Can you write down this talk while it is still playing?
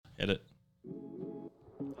Hit it.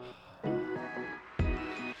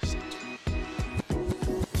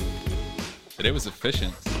 Today was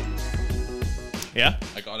efficient. Yeah.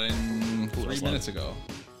 I got in 3 minutes ago.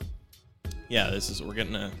 Yeah, we're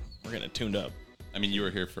getting it tuned up. I mean, you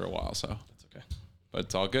were here for a while, so That's okay. but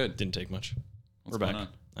it's all good. Didn't take much. What's We're going back.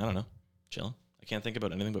 on? I don't know. Chilling. I can't think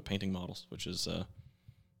about anything but painting models, which is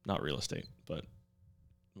not real estate, but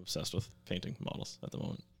I'm obsessed with painting models at the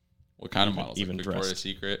moment. What kind of models? Even like Victoria's dressed.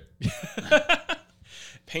 Secret.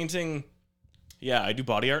 Painting. Yeah, I do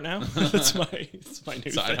body art now. it's my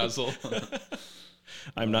new Side thing. hustle.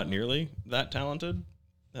 I'm not nearly that talented.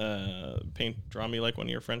 Draw me like one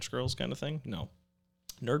of your French girls kind of thing. No.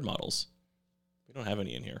 Nerd models. We don't have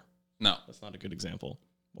any in here. No. That's not a good example.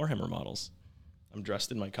 Warhammer models. I'm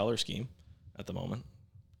dressed in my color scheme at the moment.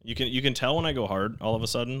 You can tell when I go hard all of a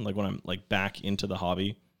sudden, like when I'm like back into the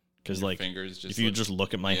hobby, because Your like fingers just if you look- just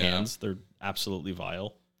look at my Yeah. hands, they're absolutely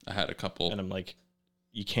vile, I had a couple. and I'm like,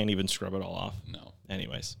 you can't even scrub it all off. No.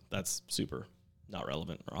 Anyways, that's super not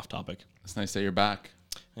relevant or off topic. It's nice that you're back.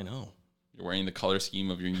 I know. You're wearing the color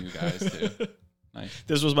scheme of your new guys too. Nice.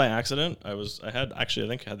 This was by accident. I had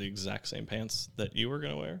the exact same pants that you were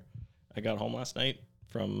gonna wear. I got home last night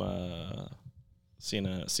from seeing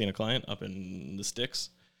a client up in the sticks.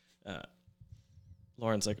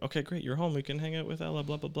 Lauren's like, okay, great, you're home. We can hang out with Ella.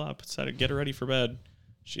 Blah blah blah. Decided to get her ready for bed.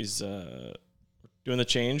 She's doing the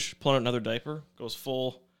change, pulling out another diaper. Goes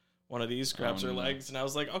full one of these, grabs her legs, and I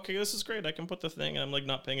was like, okay, this is great. I can put the thing. And I'm like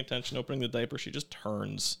not paying attention, opening the diaper. She just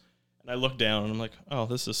turns, and I look down, and I'm like, oh,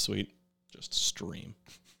 this is sweet. Just stream.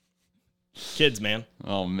 Kids, man.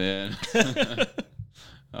 Oh man.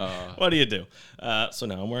 What do you do? So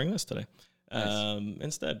now I'm wearing this today Nice.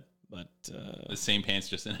 instead. But The same pants,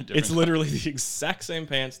 just in a different. it's literally the exact same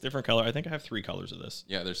pants, different color. I think I have 3 colors of this.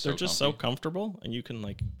 Yeah, they're They're just so comfy. comfortable, and you can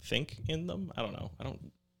like think in them. I don't know. I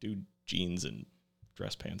don't do jeans and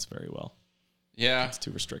dress pants very well. Yeah, It's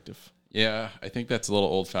too restrictive. yeah. I think that's a little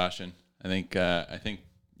old fashioned. I think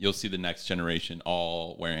you'll see the next generation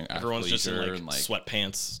all wearing Everyone's just in athleisure like, and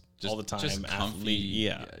sweatpants all the time. just comfy. Athlete.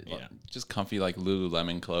 Yeah. just comfy like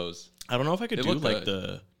Lululemon clothes. I don't know if I could They do look like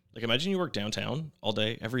good. like imagine you work downtown all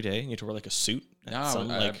day, every day, and you have to wear like a suit. at No, some,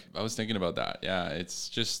 I was thinking about that. Yeah, it's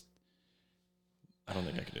just I don't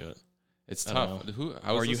think I could do it. it's I don't tough. know.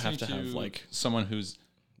 I was Or you have listening to have, like, someone who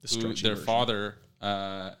stretchy their version. father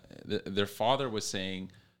their father was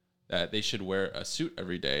saying that they should wear a suit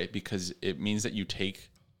every day because it means that you take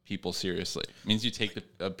people seriously. It means you take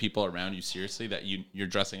the people around you seriously, that you're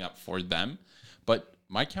dressing up for them. But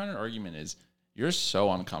my counter argument is you're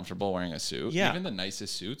so uncomfortable wearing a suit. Yeah. Even the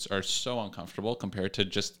nicest suits are so uncomfortable compared to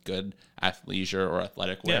just good athleisure or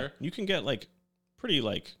athletic wear. Yeah, you can get like pretty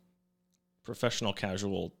like professional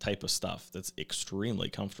casual type of stuff that's extremely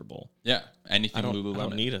comfortable. Yeah. Anything I don't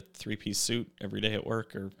Lululemon. need a 3-piece suit every day at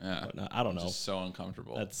work or Yeah. whatnot. I don't know. Just so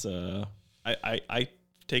uncomfortable. That's I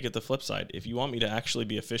take it the flip side. If you want me to actually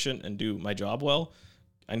be efficient and do my job well,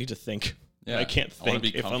 I need to think. Yeah, I can't I wanna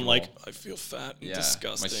think be if I'm like comfortable. I feel fat and yeah.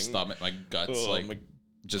 disgusting. My stomach, my guts, Oh, like my-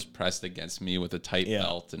 just pressed against me with a tight Yeah.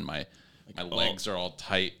 belt, and my oh, legs are all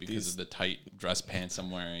tight because these- of the tight dress pants I'm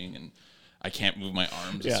wearing, and I can't move my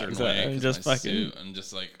arms a Yeah, certain exactly. way. I'm 'cause just my fucking- suit, I'm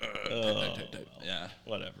just like, tight. well, Yeah.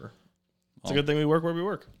 whatever. It's a good thing we work where we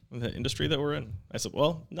work, in the industry that we're in. I said,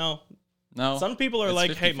 well, no. No. Some people are it's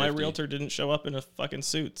like, hey, my 50-50. realtor didn't show up in a fucking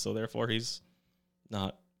suit, so therefore he's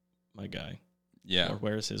not my guy. Yeah, Or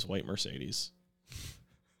where's his white Mercedes?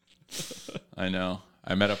 I know.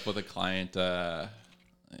 I met up with a client a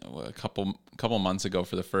couple months ago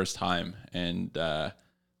for the first time, and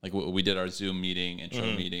like we did our Zoom meeting, intro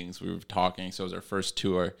meetings. We were talking, so it was our first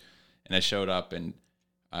tour, and I showed up, and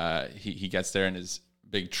he gets there in his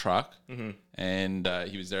big truck, and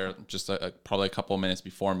he was there just probably a couple of minutes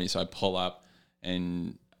before me. So I pull up,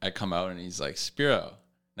 and I come out, and he's like, "Spiro,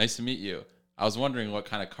 nice to meet you. I was wondering what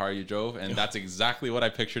kind of car you drove," and that's exactly what I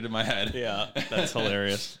pictured in my head. Yeah, that's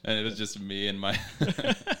hilarious. And it was just me and my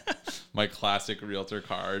my classic realtor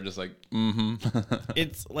car, just like,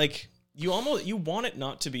 It's like you want it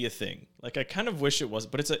not to be a thing. Like I kind of wish it was,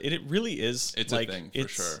 but it really is. It's like, a thing for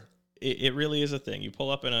sure. It really is a thing. You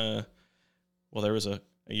pull up in there was a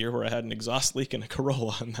year where I had an exhaust leak in a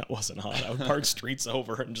Corolla and that wasn't hot. I would park streets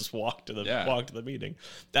over and just walk to the meeting.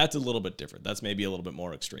 That's a little bit different. That's maybe a little bit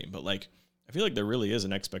more extreme, but like I feel like there really is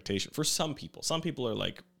an expectation for some people. Some people are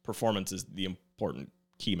like performance is the important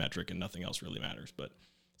key metric and nothing else really matters. But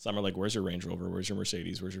some are like, where's your Range Rover? Where's your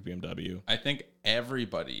Mercedes? Where's your BMW? I think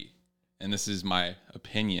everybody, and this is my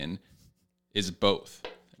opinion, is both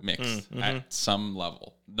mixed at some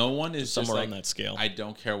level. No one is Somewhere just like, on that scale. I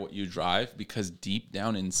don't care what you drive, because deep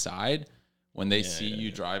down inside, when they see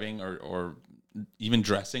you driving or even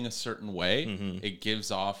dressing a certain way, it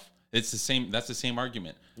gives off. It's the same. That's the same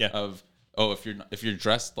argument of, oh, if you're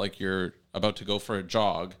dressed like you're about to go for a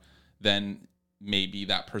jog, then maybe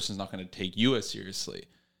that person's not going to take you as seriously.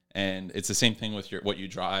 And it's the same thing with what you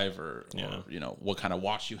drive or you know, what kind of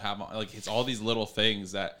watch you have on. Like, it's all these little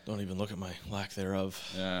things that don't even look at my lack thereof.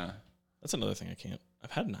 Yeah. That's another thing I can't.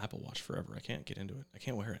 I've had an Apple Watch forever. I can't get into it. I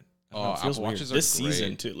can't wear it. Oh, it feels Apple weird. Watches are this great.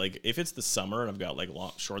 season too. Like, if it's the summer and I've got like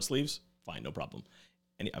long short sleeves, fine, no problem.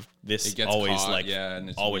 And this it gets always caught, and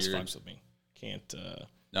it's always weird. fucks with me. Can't.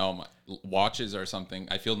 No, my watches are something.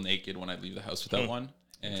 I feel naked when I leave the house without one.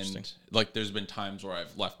 And like, there's been times where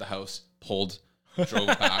I've left the house, drove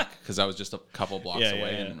back because I was just a couple blocks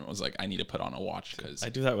away, and was like, I need to put on a watch because I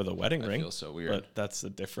do that with a wedding ring. It feels so weird. But that's a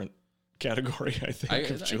different category, I think,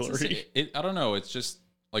 of jewelry. I don't know. It's just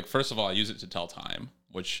like, first of all, I use it to tell time,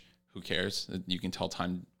 which who cares? You can tell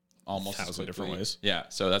time almost 1,000 different ways. Yeah,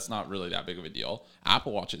 so that's not really that big of a deal.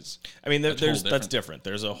 Apple Watches. I mean, that's different.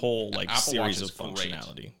 There's a whole like Apple series Watch of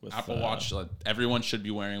functionality with Apple Watch. Everyone should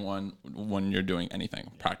be wearing one when you're doing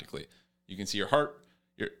anything. Practically, you can see your heart.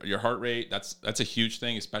 Your heart rate, that's a huge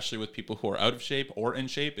thing, especially with people who are out of shape or in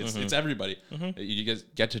shape. It's everybody. You guys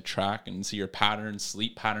get to track and see your patterns,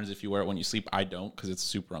 sleep patterns if you wear it when you sleep. I don't, because it's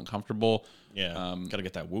super uncomfortable. Yeah, gotta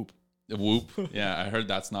get that Whoop. Yeah, I heard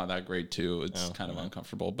that's not that great too. It's kind of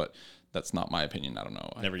uncomfortable, but that's not my opinion. I don't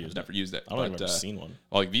know. Never used it. I don't think I've ever seen one.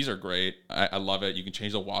 Like, these are great. I love it. You can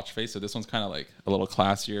change the watch face. So this one's kind of like a little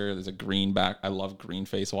classier. There's a green back. I love green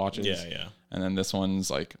face watches. Yeah. And then this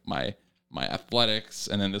one's like my athletics,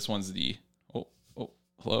 and then this one's the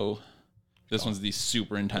hello. This one's the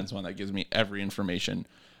super intense one that gives me every information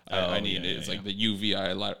I need. It's like the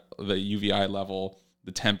UVI level,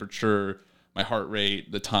 the temperature, my heart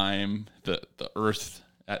rate, the time, the Earth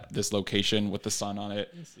at this location with the sun on it.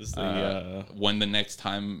 This is the when the next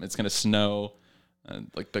time it's gonna snow.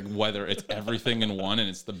 Like the weather, it's everything in one, and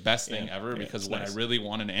it's the best thing ever, because when I really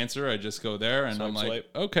want an answer, I just go there and I'm like,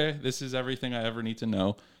 okay, this is everything I ever need to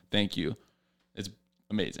know. Thank you. It's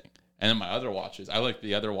amazing. And then my other watches, I like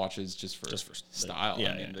the other watches just for style.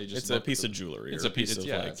 Yeah, I mean, they just it's a piece of jewelry. It's a piece.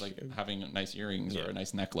 It's like having nice earrings or a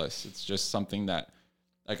nice necklace. It's just something that,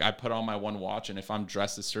 like, I put on my one watch, and if I'm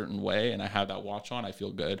dressed a certain way and I have that watch on, I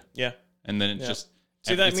feel good. Yeah. And then it's just.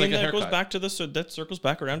 See, that goes back to that circles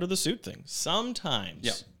back around to the suit thing.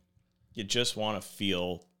 Sometimes you just want to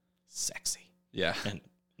feel sexy. Yeah. And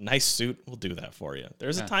nice suit will do that for you.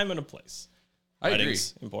 There's a time and a place.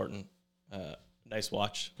 Weddings, important. Nice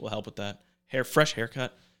watch will help with that. Fresh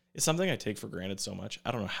haircut is something I take for granted so much. I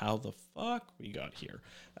don't know how the fuck we got here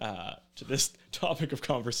to this topic of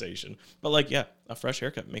conversation. But like, yeah, a fresh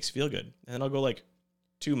haircut makes you feel good. And then I'll go like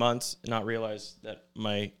 2 months and not realize that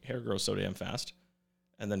my hair grows so damn fast.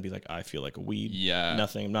 And then be like, I feel like a weed. Yeah.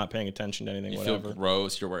 Nothing. I'm not paying attention to anything. You whatever. feel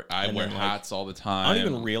gross. I wear hats all the time. I don't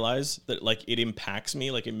even realize that, like, it impacts me.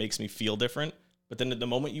 Like, it makes me feel different. But then at the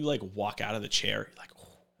moment you like walk out of the chair, you're like,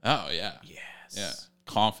 oh yeah, yes, yeah,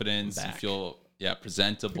 confidence. You feel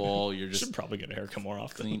presentable. You're just should probably get a haircut more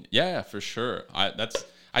often. Clean. Yeah, for sure.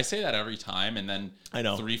 I say that every time, and then I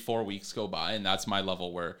know 3-4 weeks go by, and that's my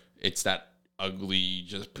level where it's that ugly,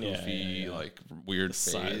 just poofy, like weird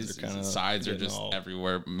phase. Sides are just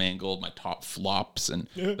everywhere, mangled. My top flops, and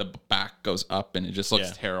the back goes up, and it just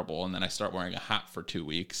looks terrible. And then I start wearing a hat for 2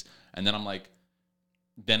 weeks, and then I'm like,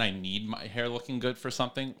 then I need my hair looking good for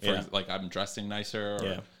something. Like, I'm dressing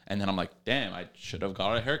nicer, and then I'm like, damn, I should have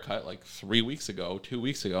got a haircut like 3 weeks ago, 2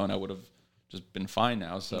 weeks ago, and I would have just been fine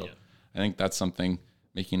now. So I think that's something,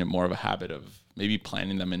 making it more of a habit of maybe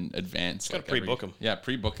planning them in advance. Like pre-book them. Yeah,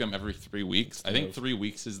 pre-book them every 3 weeks. I think 3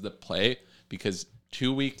 weeks is the play, because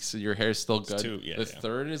 2 weeks your hair is still good. The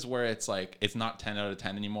third is where it's like, it's not 10 out of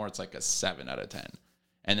 10 anymore. It's like a 7 out of 10.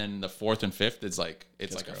 And then the fourth and fifth is like,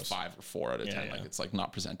 it's like gross. A 5 or 4 out of 10. Like, it's like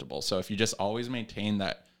not presentable. So if you just always maintain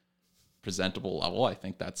that presentable level, I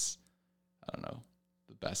think that's, I don't know,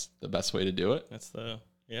 the best way to do it. That's the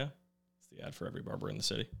ad for every barber in the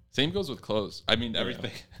city. Same goes with clothes. I mean,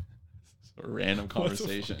 everything. A random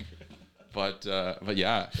conversation. But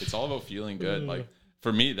yeah, it's all about feeling good. Like,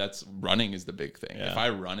 for me, that's running is the big thing. If I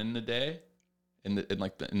run in the day, in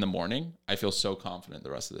the morning, I feel so confident the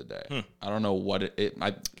rest of the day. I don't know what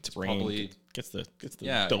it's probably gets the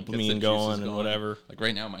dopamine going and whatever. Like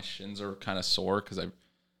right now, my shins are kind of sore because I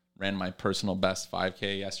ran my personal best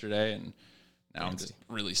 5K yesterday, and now I'm just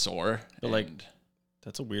really sore. But like,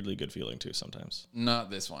 that's a weirdly good feeling too sometimes. Not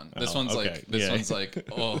this one. This one's like,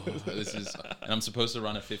 oh, this is, and I'm supposed to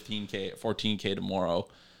run a 14K tomorrow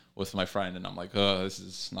with my friend, and I'm like, oh, this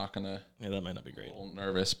is not gonna. Yeah, that might not be great. A little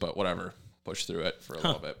nervous, but whatever. Push through it for a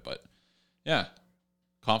little bit, but Yeah.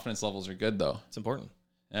 Confidence levels are good, though. It's important.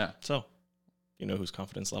 Yeah. So, you know whose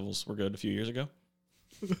confidence levels were good a few years ago?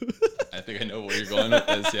 I think I know where you're going with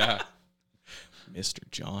this. Yeah. Mr.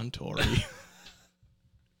 John Tory.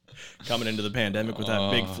 Coming into the pandemic with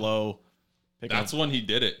that big flow. That's when he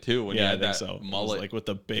did it, too. When he had that mullet. Like with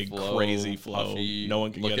the big, crazy flow. Puffy, no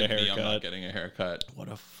one can get a haircut. I'm not getting a haircut.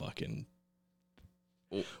 What a fucking...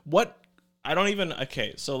 What? I don't even...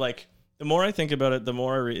 Okay, so like... The more I think about it, the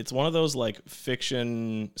more it's one of those like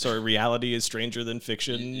reality is stranger than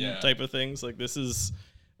fiction type of things. Like this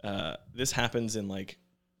happens in like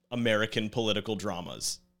American political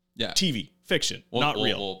dramas. Yeah. TV, fiction, not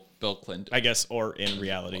real. Well, Bill Clinton. I guess, or in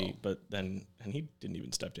reality, but then, and he didn't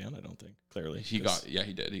even step down, I don't think, clearly. He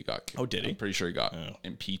did. He got, oh, did he? I'm pretty sure he got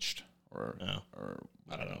impeached or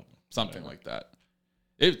I don't know, something like that.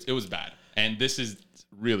 It was bad. And this is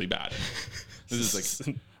really bad. This is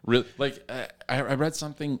like... Really, like I read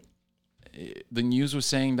something. The news was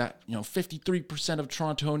saying that 53% of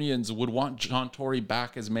Torontonians would want John Tory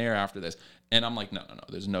back as mayor after this, and I'm like, no,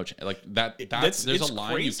 there's no chance. Like there's a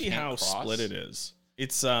line crazy you can't how cross. Split it is.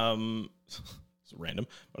 It's it's random,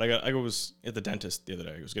 but I was at the dentist the other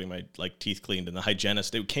day. I was getting my teeth cleaned, and the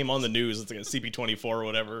hygienist, it came on the news. It's like a CP24 or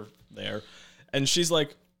whatever there, and she's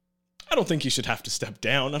like, I don't think he should have to step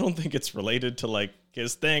down. I don't think it's related to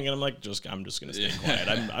his thing. And I'm like, I'm just gonna stay quiet.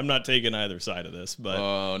 I'm not taking either side of this,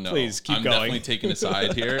 but please keep going. I'm definitely taking a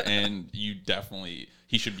side here, and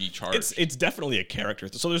he should be charged. It's definitely a character.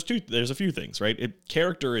 So there's a few things, right?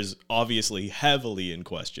 Character is obviously heavily in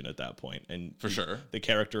question at that point, and for sure, the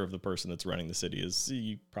character of the person that's running the city is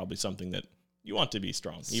probably something that you want to be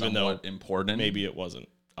strong, even somewhat though important. Maybe it wasn't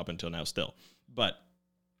up until now still, but.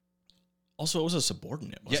 Also, it was a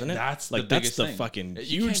subordinate, wasn't it? That's the biggest thing. Fucking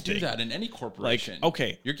huge you can't thing. do that in any corporation.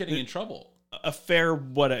 Okay, you're getting in trouble. A fair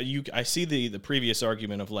I see the previous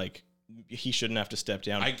argument of he shouldn't have to step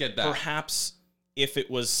down. I get that. Perhaps if it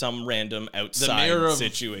was some random outside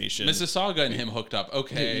situation, Mississauga and him hooked up.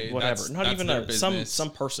 Okay, whatever. Not even some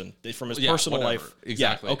person from his personal life.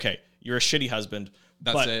 Exactly. Yeah, okay, you're a shitty husband.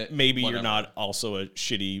 But maybe you're not also a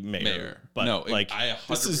shitty mayor. But no, I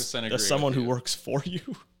 100% agree. As someone who works for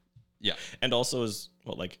you. Yeah, and also is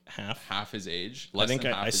half his age. I think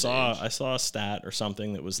I saw a stat or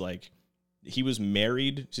something that was he was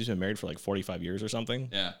married. He's been married for 45 years or something.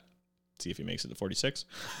 Yeah, see if he makes it to 46.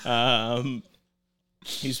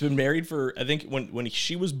 He's been married for, I think when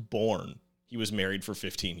she was born, he was married for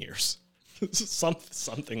 15 years.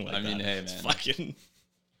 Something like that. I mean, hey man, it's fucking.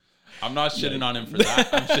 I'm not shitting on him for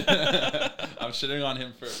that. I'm shitting on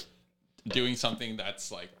him for doing something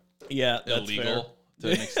that's illegal. To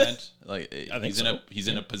an extent, he's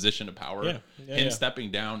in a position of power. Him stepping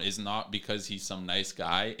down is not because he's some nice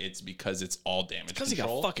guy. It's because it's all damage control. Because he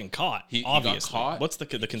got fucking caught. He got caught. What's the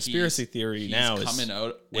conspiracy theory now? He's coming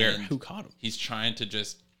out. Who caught him? He's trying to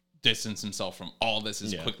just distance himself from all this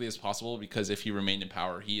as quickly as possible because if he remained in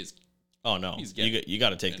power, he is. Oh no! You got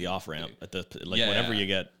to take the off ramp at the whenever you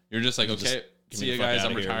get. You're just okay. See you guys.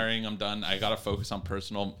 I'm retiring. I'm done. I got to focus on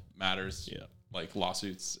personal matters. Yeah. Like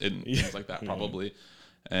lawsuits and things like that, probably.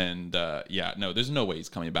 And there's no way he's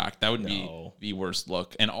coming back. That would be the worst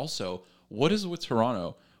look. And also, what is with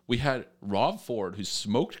Toronto? We had Rob Ford who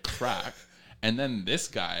smoked crack, and then this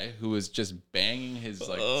guy who was just banging his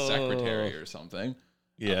secretary or something.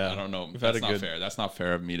 Yeah, I don't know. That's not fair. That's not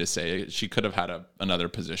fair of me to say. She could have had another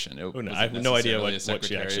position. I have no idea what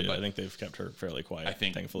she actually. But I think they've kept her fairly quiet. I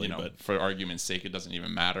think, thankfully, but for argument's sake, it doesn't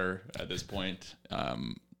even matter at this point.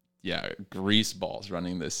 Grease balls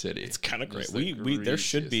running this city. It's kind of great. There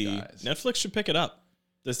should be Netflix should pick it up.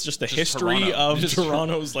 It's just the history of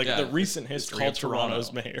Toronto's the recent history of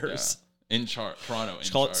Toronto's mayors. In Toronto.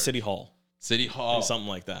 Just call it City Hall. City Hall, or something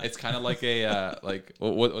like that. It's kind of like a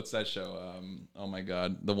what's that show? Oh my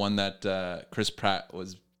god, the one that Chris Pratt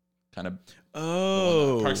was kind of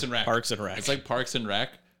Parks and Rec. Parks and Rec. It's like Parks and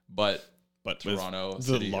Rec, but Toronto,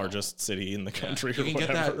 the largest city in the country. You can get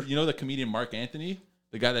that. The comedian Mark Anthony.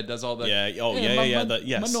 The guy that does all that. Yes.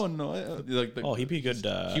 He'd be good.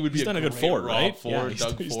 He would be. He's done a good Ford, right? Ford,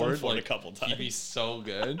 Doug he's Ford, done Ford a couple times. He'd be so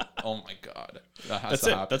good. Oh my god, that's it.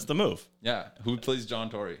 Happen. That's the move. Yeah. Who plays John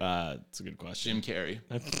Tory? It's a good question. Jim Carrey.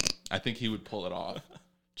 I think he would pull it off.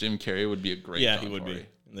 Jim Carrey would be a great. He would be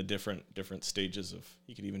in the different stages of.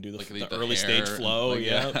 He could even do the early stage flow.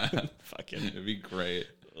 Fucking. It'd be great.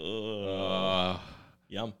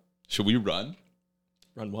 Yum. Should we run?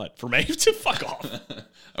 Run what? For May? To fuck off.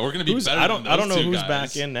 We're gonna be better. I don't know who's guys.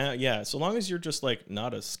 back in now. Yeah, so long as you're just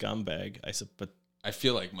not a scumbag, but I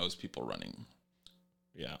feel like most people running.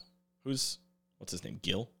 Yeah. What's his name?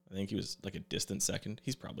 Gil? I think he was a distant second.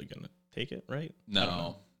 He's probably gonna take it, right?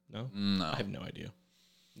 No. No? No. I have no idea.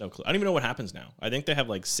 No clue. I don't even know what happens now. I think they have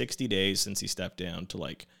like 60 days since he stepped down to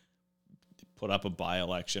like put up a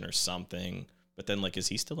by-election or something. But then, like, is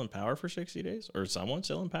he still in power for 60 days? Or is someone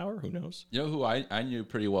still in power? Who knows? You know who I knew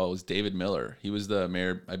pretty well was David Miller. He was the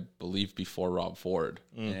mayor, I believe, before Rob Ford.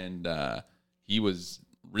 And he was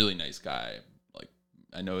a really nice guy. Like,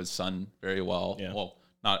 I know his son very well. Yeah. Well,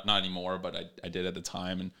 not anymore, but I did at the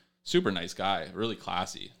time. And super nice guy, really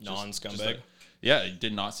classy. Non-scumbag? Yeah, he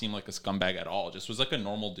did not seem like a scumbag at all. Just was like a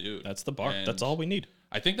normal dude. That's the bar. And That's all we need.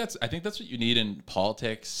 I think that's what you need in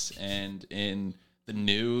politics and in the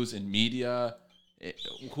news and media.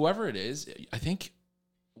 Whoever it is, I think,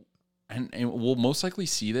 and we'll most likely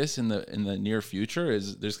see this in the near future.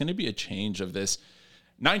 Is there's going to be a change of this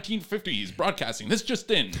 1950s broadcasting. This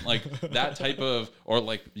just in, like that type of, or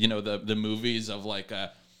like the movies of like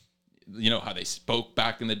how they spoke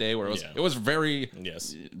back in the day, where it was very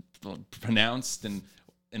pronounced and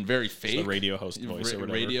very fake. It's the radio host voice or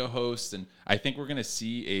whatever. Radio host, and I think we're going to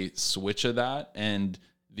see a switch of that and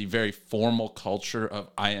the very formal culture of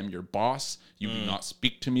I am your boss. You do not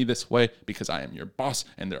speak to me this way because I am your boss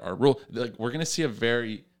and there are rules. Like we're going to see a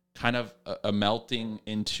very kind of a melting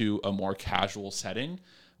into a more casual setting,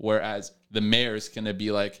 whereas the mayor is going to be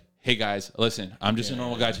like, hey guys, listen, I'm just a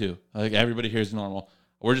normal guy too. Like everybody here is normal.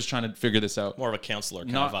 We're just trying to figure this out. More of a counselor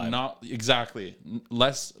kind of vibe. Not exactly.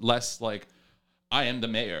 Less like I am the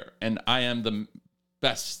mayor and I am the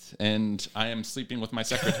best and I am sleeping with my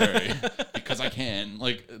secretary because I can.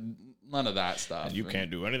 Like none of that stuff. And you can't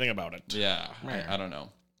do anything about it. Yeah. I don't know.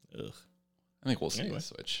 Ugh. I think we'll see a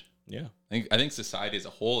switch. Yeah. I think society as a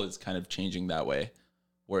whole is kind of changing that way,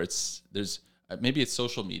 where there's maybe it's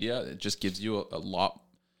social media. It just gives you a lot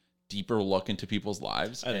deeper look into people's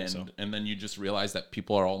lives. I think so. And then you just realize that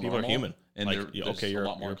people are all normal. People are human. And like, you're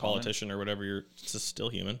a politician or whatever. You're just still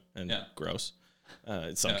human and gross.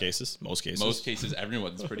 In some cases, most cases,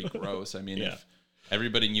 everyone's pretty gross. I mean, if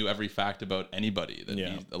everybody knew every fact about anybody, that'd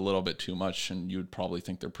be a little bit too much, and you would probably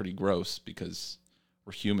think they're pretty gross because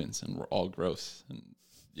we're humans and we're all gross. And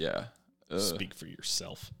speak for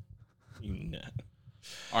yourself.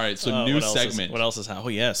 All right, so new segment. What else is how? Oh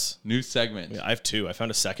yes, new segment. I have two. I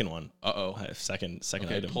found a second one. I have second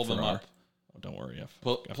okay, item. Pull them up. Oh, don't worry.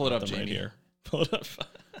 Pull it up, Jamie. Right here. Pull it up.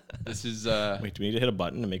 This is wait, do we need to hit a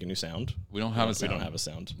button to make a new sound? We don't have a sound. We don't have a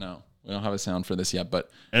sound. No, we don't have a sound for this yet. But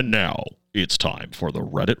and now it's time for the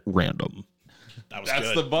Reddit random. That's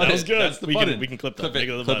good. The button. That was good. That's the button. We can clip that.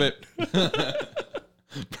 Clip it.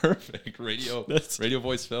 Perfect. Radio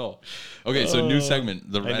voice Phil. Okay, so new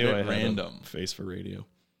segment, the Reddit random. Face for radio.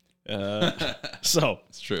 So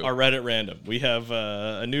it's true. Our Reddit random. We have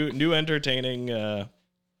a new entertaining.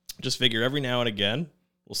 Just figure every now and again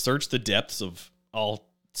we'll search the depths of all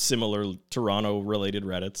similar Toronto related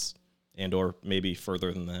Reddits or maybe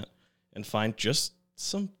further than that and find just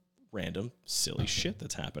some random silly shit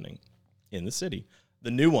that's happening in the city.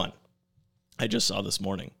 The new one I just saw this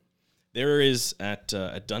morning. There is at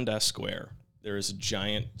Dundas Square, there is a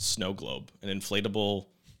giant snow globe, an inflatable,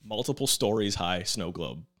 multiple stories high snow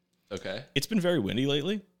globe. Okay. It's been very windy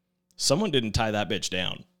lately. Someone didn't tie that bitch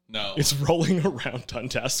down. No. It's rolling around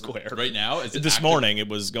Dundas Square. Right now? This morning it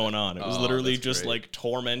was going on. It was literally just great. like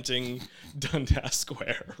tormenting Dundas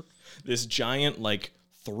Square. This giant, like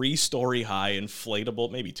 3-story high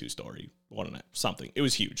inflatable, maybe 2-story, 1.5, something. It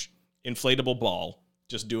was huge. Inflatable ball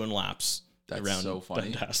just doing laps around so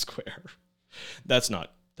funny. Dundas Square. That's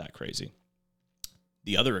not that crazy.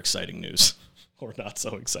 The other exciting news, or not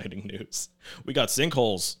so exciting news, we got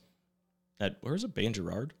sinkholes at, where is it, Bay and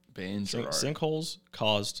Gerard? Bay and Gerard. Sinkholes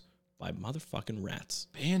caused by motherfucking rats.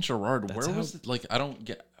 Bay and Gerard, where was it? Like, I don't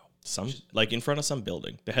get... Like in front of some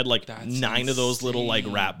building. They had like 9 of those little like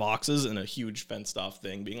rat boxes and a huge fenced off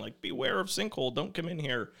thing being like, beware of sinkhole, don't come in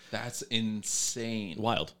here. That's insane.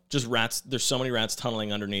 Wild. Just rats. There's so many rats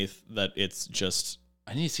tunneling underneath that it's just...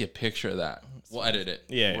 I need to see a picture of that. We'll edit it.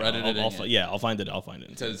 Yeah, I'll find it. I'll find it.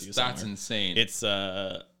 Because that's insane. It's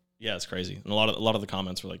it's crazy. And a lot of the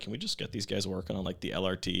comments were like, can we just get these guys working on like the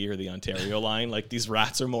LRT or the Ontario line? Like these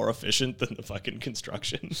rats are more efficient than the fucking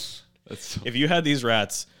construction. If you had these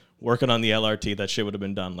rats working on the LRT, that shit would have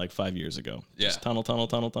been done like 5 years ago. Yeah. Just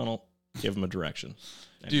tunnel. Give them a direction.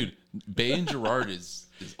 Dude, Bay and Gerard is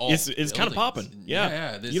all it's kind of popping.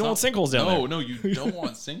 Yeah. You don't want sinkholes down there. No, you don't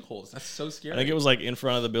want sinkholes. That's so scary. I think it was like in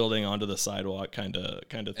front of the building onto the sidewalk kind of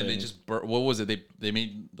thing. And they just what was it? They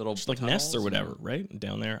made little just like nests or whatever, right?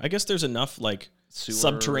 Down there. I guess there's enough like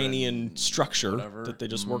subterranean structure that they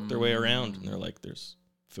just work their way around, and they're like, there's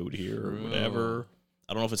food here or whatever.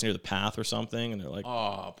 I don't know if it's near the path or something, and they're like,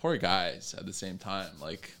 oh, poor guys at the same time.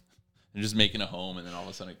 Like, they're just making a home, and then all of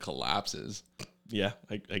a sudden it collapses. Yeah,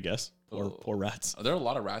 I guess. Poor rats. Are there a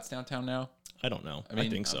lot of rats downtown now? I don't know. I mean, I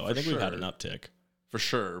think so. I think we've had an uptick. For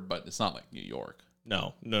sure, but it's not like New York.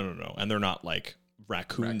 No. And they're not like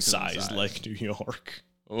raccoon sized like New York.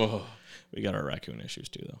 Oh. We got our raccoon issues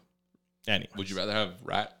too, though. Anyway. Would you rather have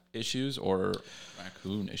rat issues or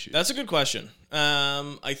raccoon issues? That's a good question.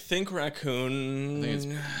 I think raccoon. I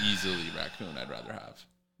think it's easily raccoon I'd rather have.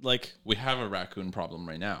 Like, we have a raccoon problem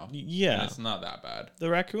right now. Yeah. It's not that bad. The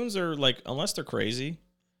raccoons are like, unless they're crazy,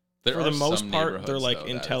 for the most part, they're like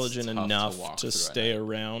intelligent enough to stay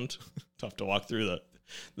around. Tough to walk through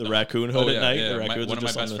the raccoon hood at night. Yeah. The raccoons one of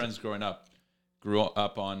my best friends growing up grew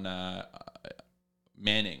up on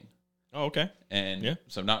Manning. Oh, okay. And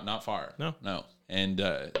so not far. No. And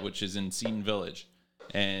which is in Seton Village.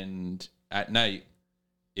 And at night,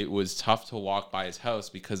 it was tough to walk by his house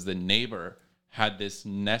because the neighbor had this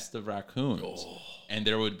nest of raccoons. And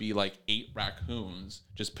there would be like 8 raccoons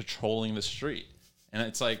just patrolling the street. And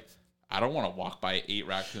it's like, I don't want to walk by 8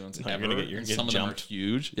 raccoons ever. Some of them are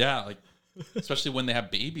huge. Yeah, like especially when they have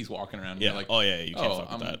babies walking around. Yeah. You're like, you can't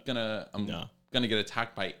fuck with that. I'm gonna get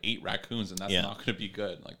attacked by 8 raccoons, and that's not gonna be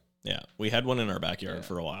good. Like, yeah, we had one in our backyard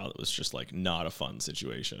for a while. It was just like not a fun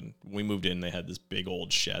situation. When we moved in, they had this big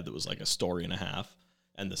old shed that was like a story and a half,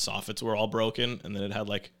 and the soffits were all broken, and then it had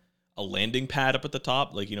like a landing pad up at the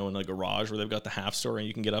top, like, you know, in a garage where they've got the half story and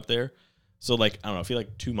you can get up there. So, like, I don't know, I feel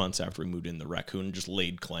like 2 months after we moved in, the raccoon just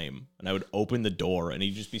laid claim. And I would open the door, and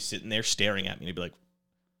he'd just be sitting there staring at me. And he'd be like,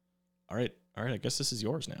 all right, I guess this is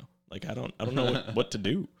yours now. Like, I don't know what to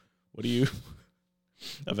do. What do you...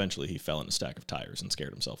 Eventually, he fell in a stack of tires and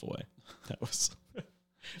scared himself away. That was...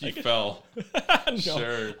 He fell. No,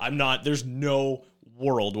 sure. I'm not... There's no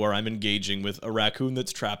world where I'm engaging with a raccoon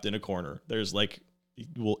that's trapped in a corner. There's, like... He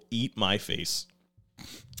will eat my face.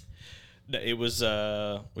 It was,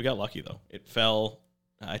 we got lucky though. It fell.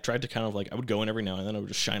 I tried to kind of like, I would go in every now and then. I would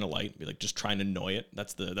just shine a light and be like, just trying to annoy it.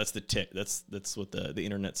 That's the tip. That's what the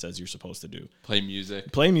internet says you're supposed to do. Play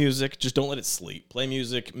music. Just don't let it sleep. Play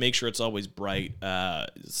music. Make sure it's always bright.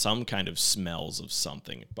 Some kind of smells of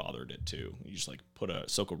something bothered it too. You just like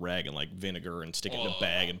soak a rag in like vinegar and stick it in a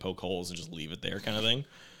bag and poke holes and just leave it there kind of thing.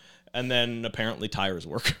 And then apparently tires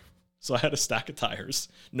work. So I had a stack of tires,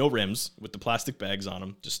 no rims, with the plastic bags on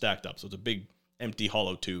them, just stacked up. So it's a big, empty,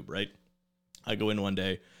 hollow tube, right? I go in one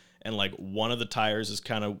day, and like one of the tires is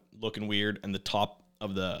kind of looking weird, and the top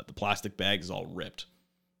of the plastic bag is all ripped.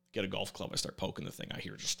 Get a golf club, I start poking the thing. I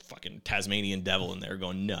hear just fucking Tasmanian devil in there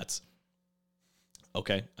going nuts.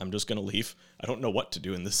 Okay, I'm just going to leave. I don't know what to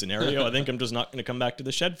do in this scenario. I think I'm just not going to come back to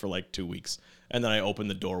the shed for like 2 weeks. And then I open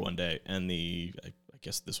the door one day, and I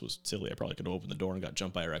guess this was silly. I probably could have opened the door and got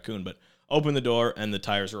jumped by a raccoon, but opened the door and the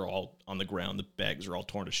tires are all on the ground. The bags are all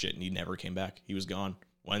torn to shit, and he never came back. He was gone.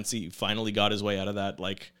 Once he finally got his way out of that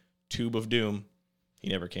like tube of doom, he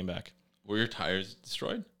never came back. Were your tires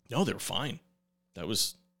destroyed? No, they were fine. That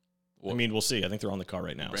was, I mean, we'll see. I think they're on the car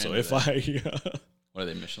right now. So if what are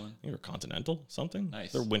they, Michelin? I think they're Continental something.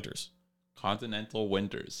 Nice. They're Winters. Continental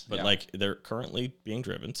Winters. But like they're currently being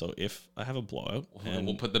driven, so if I have a blowout, and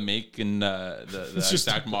we'll put the make and the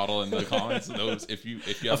exact model in the comments. Those if you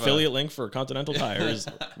have affiliate link for Continental tires,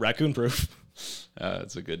 raccoon proof.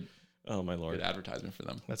 It's a good, oh my lord, good advertisement for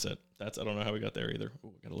them. That's it. I don't know how we got there either.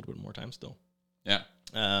 Ooh, we got a little bit more time still. Yeah.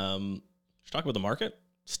 Let's talk about the market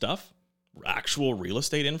stuff, actual real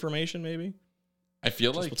estate information, maybe. I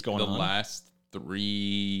feel just like what's going on last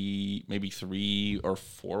 3 or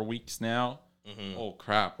 4 weeks now. Mm-hmm. Oh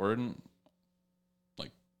crap, we're in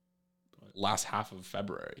like last half of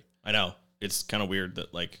February. I know, it's kind of weird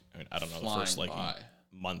that like, I don't know, flying the first like by.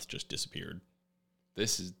 month just disappeared.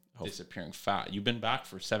 This is disappearing fast. You've been back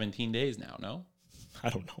for 17 days now, no? I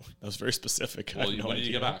don't know, that was very specific. Well, when did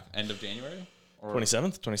you get back? End of January?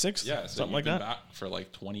 27th, 26th? Yeah, so something like that. Back for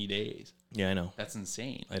like 20 days. Yeah, I know. That's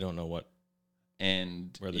insane. I don't know what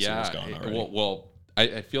and where this year's gone already. Well,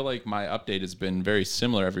 I feel like my update has been very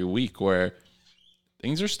similar every week, where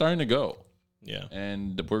things are starting to go. Yeah,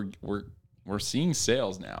 and we're seeing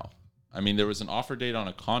sales now. I mean, there was an offer date on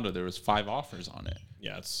a condo. There was 5 offers on it.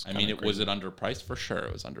 Yeah, it's. I mean, was it underpriced? For sure,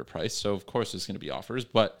 it was underpriced. So of course, there's going to be offers,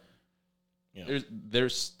 but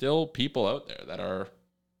there's still people out there that are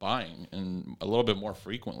buying, and a little bit more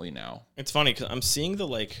frequently now. It's funny because I'm seeing the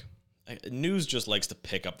like. News just likes to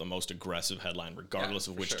pick up the most aggressive headline regardless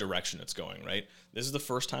of which direction it's going, right? This is the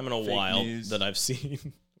first time in a while that I've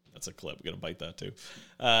seen that's a clip, we gotta bite that too.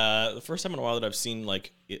 The first time in a while that I've seen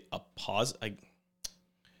like a pause.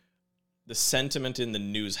 The sentiment in the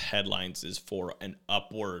news headlines is for an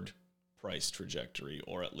upward price trajectory,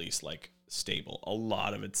 or at least like stable. A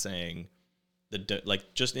lot of it saying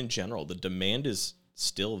like just in general, the demand is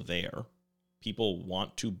still there. people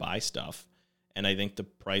want to buy stuff, and I think the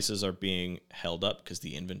prices are being held up because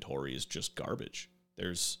the inventory is just garbage.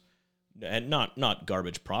 There's and not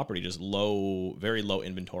garbage property, just very low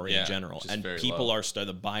inventory in general. And people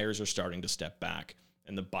the buyers are starting to step back,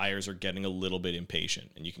 and the buyers are getting a little bit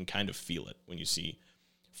impatient, and you can kind of feel it when you see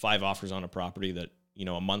 5 offers on a property that, you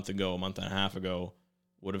know, a month and a half ago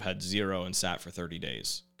would have had 0 and sat for 30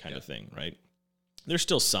 days kind of thing, right? There's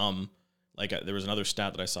still some, like there was another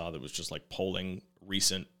stat that I saw that was just like polling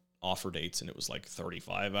recent offer dates, and it was like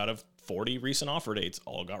 35 out of 40 recent offer dates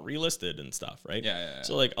all got relisted and stuff, right? Yeah.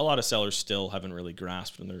 So like a lot of sellers still haven't really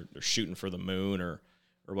grasped, and they're shooting for the moon or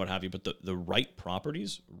what have you. But the right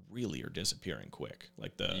properties really are disappearing quick.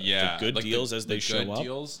 Like the good like deals as they show up,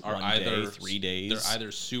 deals are either 3 days. They're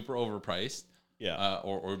either super overpriced,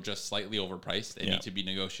 or just slightly overpriced and need to be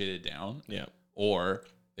negotiated down, or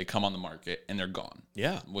they come on the market and they're gone.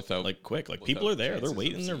 Yeah, without like quick. Like people are there, they're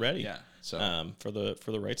waiting, they're ready. Yeah, so for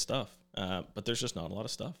the right stuff. But there's just not a lot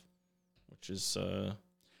of stuff, which is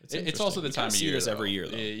it's also the time of year. This every year,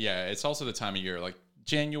 though. Yeah, it's also the time of year. Like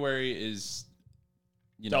January is,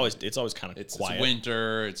 it's always kind of quiet. It's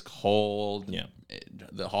winter. It's cold. Yeah,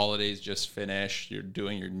 the holidays just finished. You're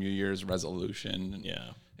doing your New Year's resolution.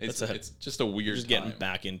 Yeah, it's just a weird. Just time. Getting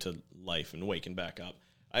back into life and waking back up.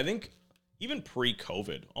 I think even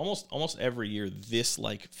pre-COVID, almost every year, this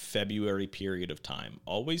like February period of time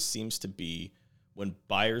always seems to be when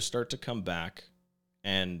buyers start to come back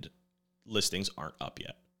and listings aren't up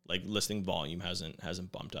yet. Like listing volume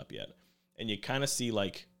hasn't bumped up yet. And you kind of see,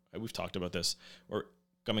 like, we've talked about this, or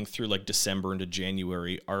coming through like December into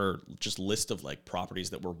January, our just list of like properties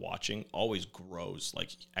that we're watching always grows like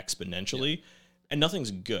exponentially, and nothing's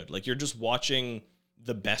good. Like you're just watching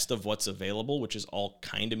the best of what's available, which is all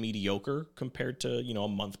kind of mediocre compared to, you know, a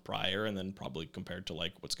month prior, and then probably compared to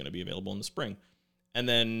like what's going to be available in the spring. And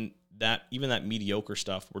then that mediocre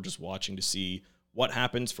stuff, we're just watching to see what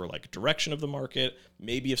happens for like direction of the market.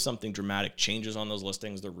 Maybe if something dramatic changes on those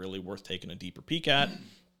listings, they're really worth taking a deeper peek at.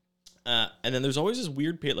 And then there's always this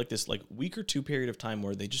weird period, like this like week or two period of time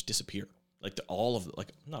where they just disappear. Like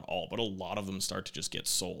not all, but a lot of them start to just get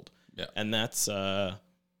sold. Yeah. And that's,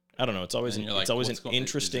 I don't know. It's always an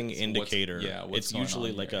interesting indicator. It's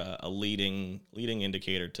usually like a leading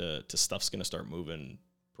indicator to stuff's going to start moving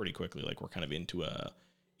pretty quickly. Like we're kind of into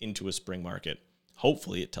a spring market.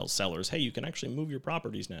 Hopefully it tells sellers, hey, you can actually move your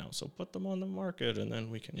properties now. So put them on the market, and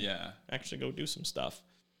then we can actually go do some stuff.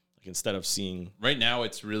 Like instead of seeing right now,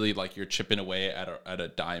 it's really like you're chipping away at a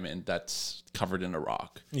diamond that's covered in a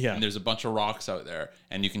rock. Yeah. And there's a bunch of rocks out there,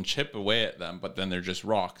 and you can chip away at them, but then they're just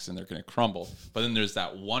rocks and they're going to crumble. But then there's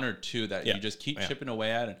that one or two that you just keep chipping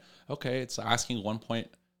away at, and okay, it's asking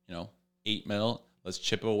 1.8 mil. Let's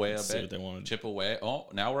chip away a bit. See what they want. Chip away. Oh,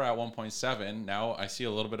 now we're at 1.7. Now I see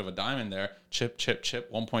a little bit of a diamond there. Chip.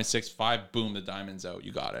 1.65. Boom, the diamond's out.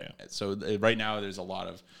 You got it. Yeah. So right now there's a lot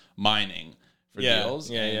of mining for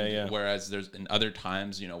deals. Yeah. Whereas there's in other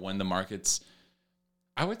times, when the market's,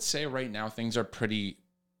 I would say right now things are pretty,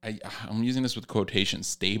 I'm using this with quotation,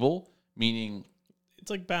 stable, meaning it's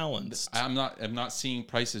like balanced. I'm not seeing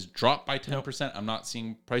prices drop by 10%. Nope. I'm not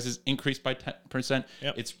seeing prices increase by 10%.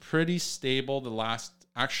 Yep. It's pretty stable the last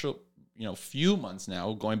actual, few months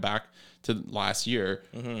now, going back to last year.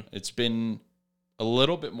 Mm-hmm. It's been a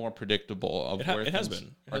little bit more predictable of where things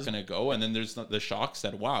are going to go. And then there's the shocks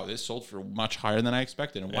that, wow, this sold for much higher than I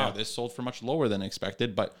expected. And wow, this sold for much lower than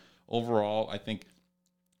expected. But overall, I think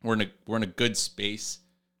we're in a good space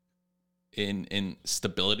in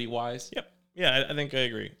stability wise. Yep. Yeah, I think I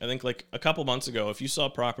agree. I think like a couple months ago, if you saw a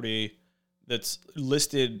property that's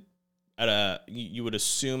listed at you would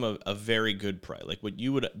assume a very good price, like what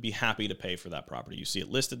you would be happy to pay for that property. You see it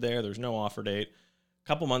listed there. There's no offer date. A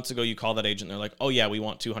couple months ago, you call that agent. They're like, oh yeah, we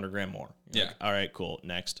want $200,000 more. You're like, all right, cool.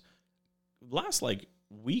 Next. Last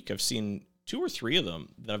week, I've seen 2 or 3 of them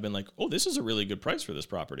that have been like, oh, this is a really good price for this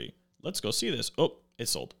property. Let's go see this. Oh,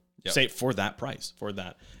 it's sold. Yep. Say for that price, for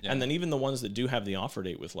that. Yeah. And then even the ones that do have the offer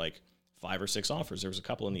date with 5 or 6 offers. There was a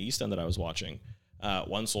couple in the East End that I was watching.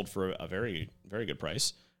 One sold for a very, very good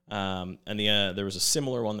price. And there was a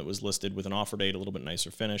similar one that was listed with an offer date, a little bit nicer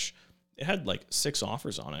finish. It had 6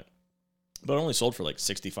 offers on it, but only sold for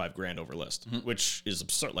 $65,000 over list, which is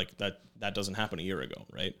absurd. That doesn't happen a year ago,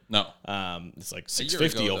 right? No. It's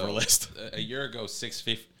 $650,000 over list. A year ago,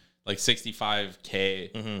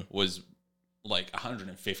 $65K was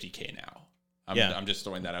 $150K now. I'm just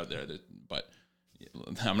throwing that out there, but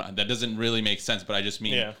that doesn't really make sense, but I just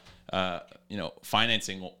mean,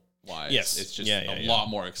 financing wise, it's just a lot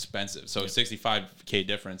more expensive. So 65K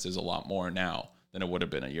difference is a lot more now than it would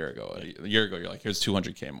have been a year ago. A year ago, you're like, here's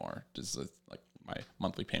 $200K more. Just my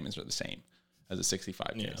monthly payments are the same. as a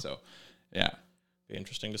 65K. Yeah. So yeah, be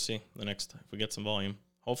interesting to see the next if we get some volume.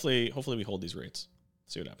 Hopefully we hold these rates.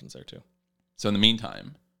 See what happens there too. So in the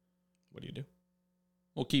meantime, what do you do?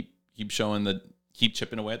 We'll keep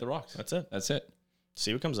chipping away at the rocks. That's it.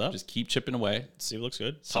 See what comes up. Just keep chipping away. See what looks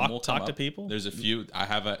good. Talk to people. There's a few.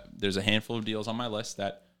 There's a handful of deals on my list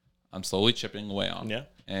that I'm slowly chipping away on. Yeah.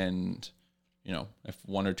 And if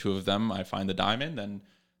one or two of them I find the diamond, then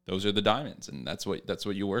those are the diamonds, and that's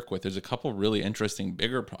what you work with. There's a couple really interesting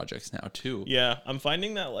bigger projects now too. Yeah, I'm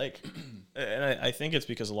finding that and I think it's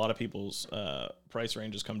because a lot of people's price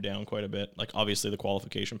ranges come down quite a bit. Like obviously the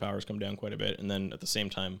qualification powers come down quite a bit, and then at the same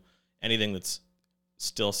time, anything that's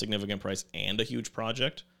still a significant price and a huge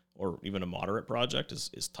project or even a moderate project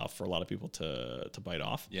is tough for a lot of people to bite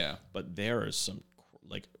off. Yeah, but there is some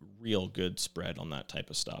real good spread on that type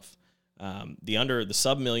of stuff. The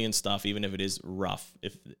sub-million stuff, even if it is rough,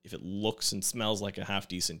 if it looks and smells like a half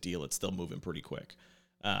decent deal, it's still moving pretty quick.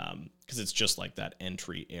 Because it's just like that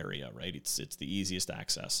entry area, right? It's the easiest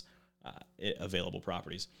access available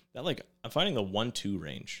properties. That I'm finding the 1-2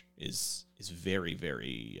 range is very,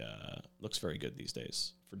 very looks very good these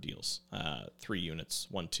days for deals. 3 units,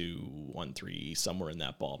 1-2, 1-3, somewhere in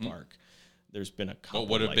that ballpark. There's been a couple. What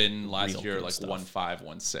would have been last year 1.5,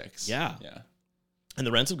 1.6? Yeah. And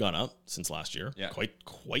the rents have gone up since last year. Yeah.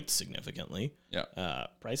 Quite significantly. Yeah.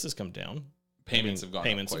 Prices come down. Payments have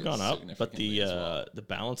gone up. But the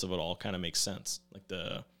balance of it all kind of makes sense.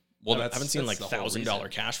 I haven't seen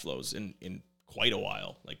 $1,000 cash flows in quite a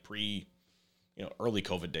while, like pre, early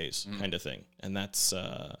COVID days kind of thing. And that's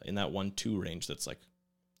in that 1-2 range. That's I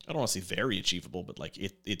don't want to say very achievable, but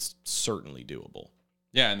it's certainly doable.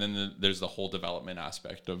 Yeah, and then there's the whole development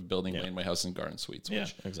aspect of building laneway houses and garden suites.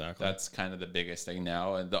 Which exactly. That's kind of the biggest thing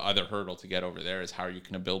now. And the other hurdle to get over there is how are you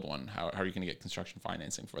going to build one? How are you going to get construction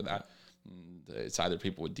financing for that? It's either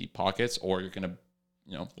people with deep pockets, or you're going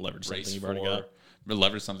to, leverage something you've already got.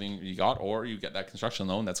 Leverage something you got, or you get that construction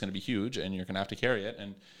loan that's going to be huge, and you're going to have to carry it.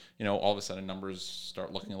 And all of a sudden numbers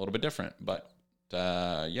start looking a little bit different. But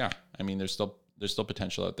there's still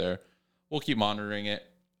potential out there. We'll keep monitoring it.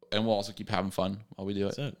 And we'll also keep having fun while we do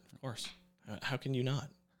it. That's it, of course. How can you not?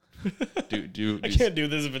 I can't do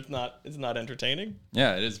this if it's not entertaining.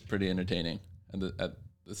 Yeah, it is pretty entertaining. At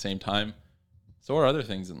the same time, so are other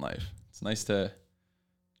things in life. It's nice to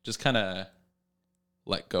just kind of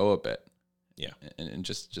let go a bit. Yeah. And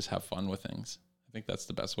just have fun with things. I think that's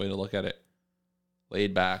the best way to look at it.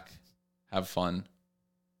 Laid back, have fun,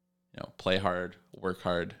 play hard, work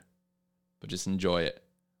hard, but just enjoy it.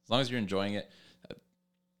 As long as you're enjoying it.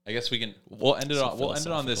 I guess we'll end it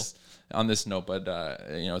on this note, but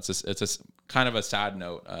it's a kind of a sad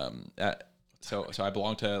note. So I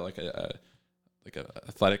belong to a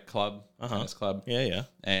athletic club, tennis club. Yeah.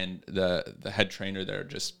 And the head trainer there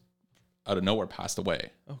just out of nowhere passed away.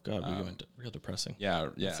 Oh God, we went real depressing. Yeah.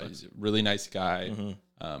 He's a really nice guy.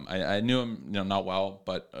 Mm-hmm. I knew him, not well,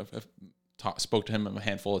 but I've spoke to him a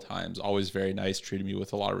handful of times. Always very nice, treated me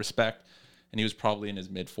with a lot of respect. And he was probably in his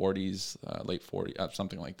mid 40s, late 40s,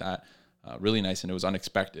 something like that. Really nice, and it was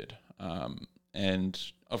unexpected. And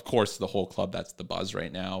of course, the whole club, that's the buzz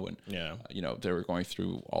right now. And they were going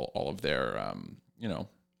through all of their,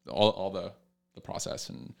 all the process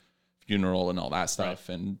and funeral and all that stuff.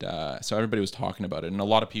 Right. And so everybody was talking about it. And a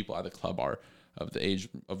lot of people at the club are of the age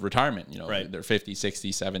of retirement. right. They're 50,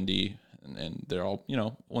 60, 70, and they're all,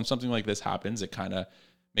 when something like this happens, it kind of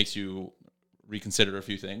makes you reconsider a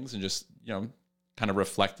few things and just kind of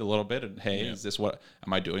reflect a little bit. And hey, is this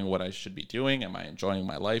am I doing what I should be doing? Am I enjoying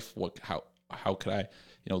my life? How could I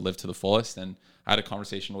live to the fullest? And I had a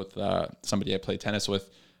conversation with somebody I play tennis with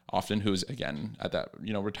often, who's again at that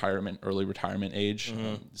early retirement age,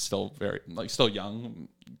 still very still young,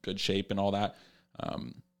 good shape and all that.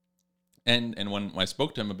 And when I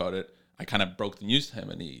spoke to him about it, I kind of broke the news to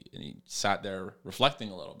him, and he sat there reflecting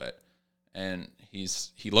a little bit, and he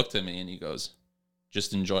looked at me and he goes,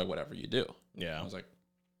 just enjoy whatever you do. Yeah. I was like,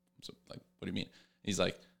 what do you mean? He's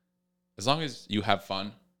like, as long as you have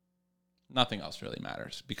fun, nothing else really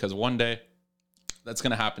matters, because one day that's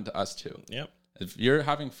going to happen to us too. Yep. If you're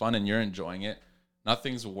having fun and you're enjoying it,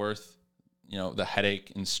 nothing's worth, the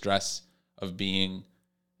headache and stress of being,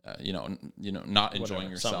 not enjoying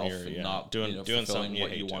yourself and not doing fulfilling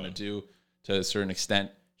what you want to do to a certain extent.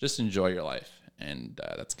 Just enjoy your life. And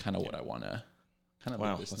that's kind of what I want to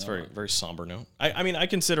wow, that's very, very somber note. I mean, I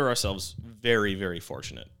consider ourselves very, very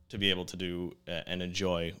fortunate to be able to do and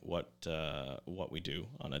enjoy what we do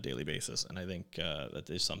on a daily basis, and I think that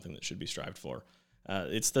is something that should be strived for.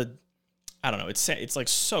 I don't know. It's like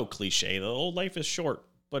so cliche. The old life is short.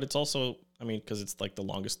 but it's also, I mean, because it's like the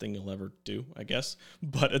longest thing you'll ever do, I guess.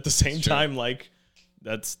 But at the same time, like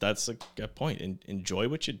that's a good point. Enjoy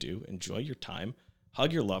what you do. Enjoy your time.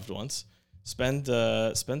 Hug your loved ones. Spend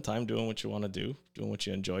time doing what you want to do, doing what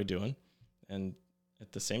you enjoy doing, and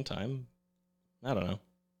at the same time, I don't know,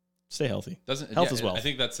 stay healthy. Health is wealth. I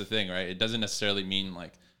think that's the thing, right? It doesn't necessarily mean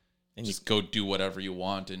like just go do whatever you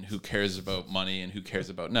want and who cares about money and who cares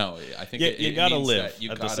about I think you gotta live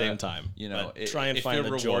at the same time. You know, try and find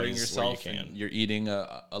the rewarding joys yourself where you can. and you're eating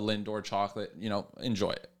a Lindor chocolate, you know,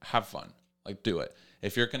 enjoy it, have fun, like do it.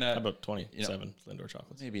 If you're gonna, how about 27 Lindor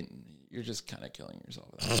chocolates? Maybe you're just kind of killing yourself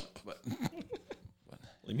with that. but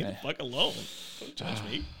leave me the fuck alone. Don't judge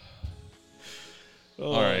me.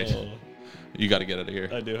 All right. You got to get out of here.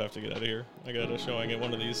 I do have to get out of here. I got a show. I get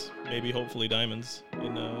one of these, maybe hopefully diamonds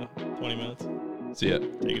in 20 minutes. See ya.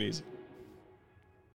 Take it easy.